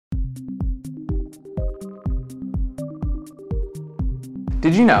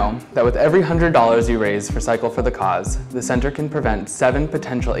Did you know that with every $100 you raise for Cycle for the Cause, the center can prevent 7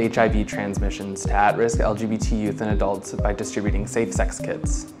 potential HIV transmissions to at-risk LGBT youth and adults by distributing safe sex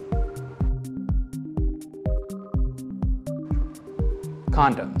kits?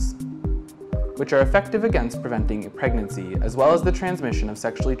 Condoms, which are effective against preventing pregnancy as well as the transmission of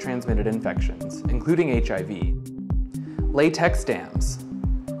sexually transmitted infections, including HIV. Latex dams,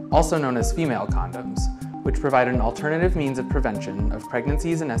 also known as female condoms, which provide an alternative means of prevention of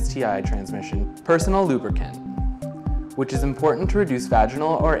pregnancies and STI transmission. Personal lubricant, which is important to reduce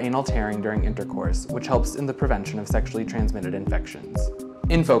vaginal or anal tearing during intercourse, which helps in the prevention of sexually transmitted infections.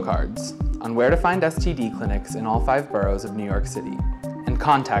 Info cards on where to find STD clinics in all 5 boroughs of New York City. And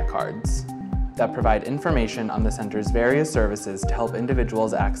contact cards that provide information on the center's various services to help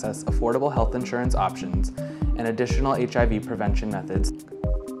individuals access affordable health insurance options and additional HIV prevention methods.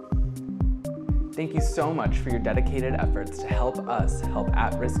 Thank you so much for your dedicated efforts to help us help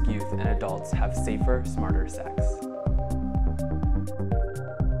at-risk youth and adults have safer, smarter sex.